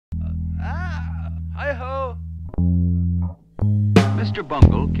Hi-ho! Mr.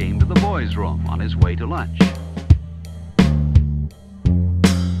 Bungle came to the boys' room on his way to lunch.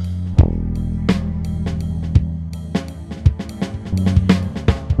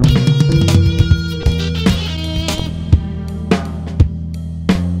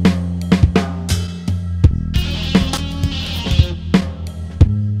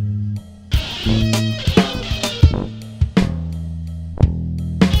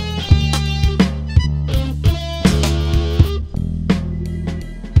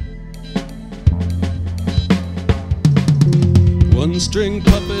 One-string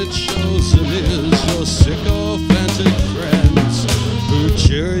puppet shows him is your sycophantic friends who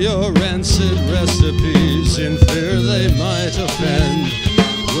cheer your rancid recipes in fear they might offend.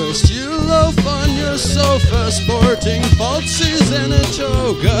 Whilst you loaf on your sofa sporting falsies and a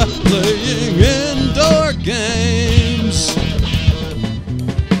toga, playing indoor games.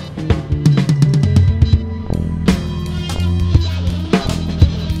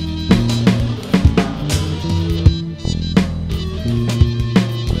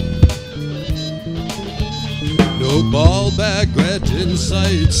 No ball bag red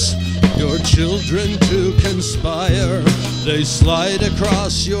incites your children to conspire. They slide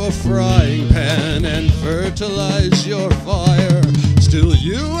across your frying pan and fertilize your fire. Still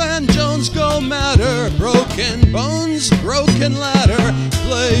you and Jones go matter, broken bones, broken ladder,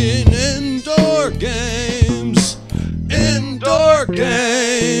 playing indoor games, indoor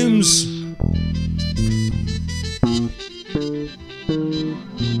games.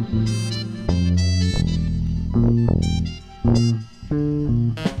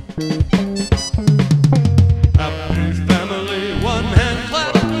 Happy family, one hand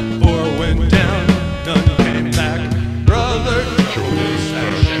clap. Four went down, none came back. Brother Jonas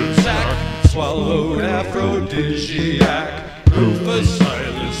action sack swallowed aphrodisiac. Rufus,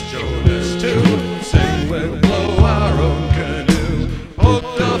 Silas, Jonas too. Sing we'll blow our own canoe.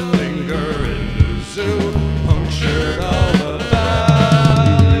 Poked a finger in the zoo. Punctured all the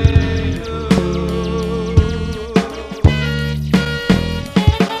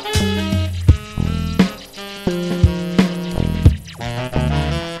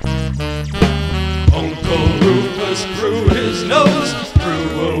Rufus grew his nose, threw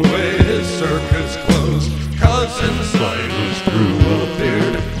away his circus clothes. Cousin Silas grew a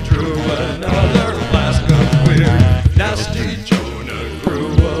beard, drew another flask of weird. Nasty Jonah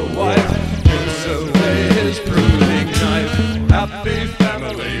grew a wife, gives away his pruning knife. Happy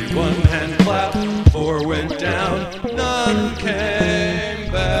family, one hand clap. Four went down, none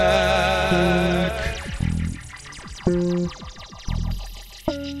came back.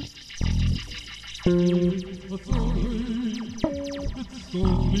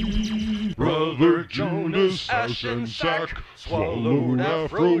 Brother Jonas, ass and sack, swallowed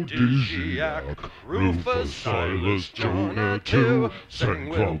aphrodisiac. Rufus, Silas, Jonah too, sang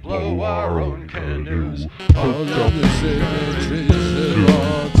we'll blow our own canoes. All of the symmetries that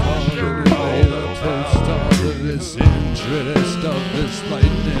all talk away the post of this interest of this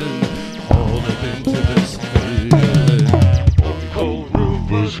lightning, hauled up into this feeling. Uncle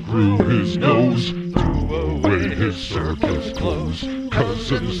Rufus grew his nose, threw away his circus clothes.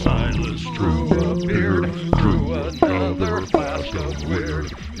 Cousin Silas drew a beard, drew another flask of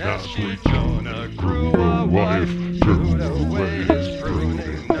weird. Nasty Jonah grew a wife, threw away his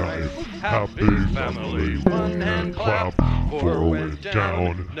pruning knife. Happy family, one hand clap. Four went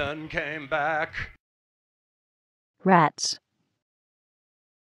down, none came back. Rats.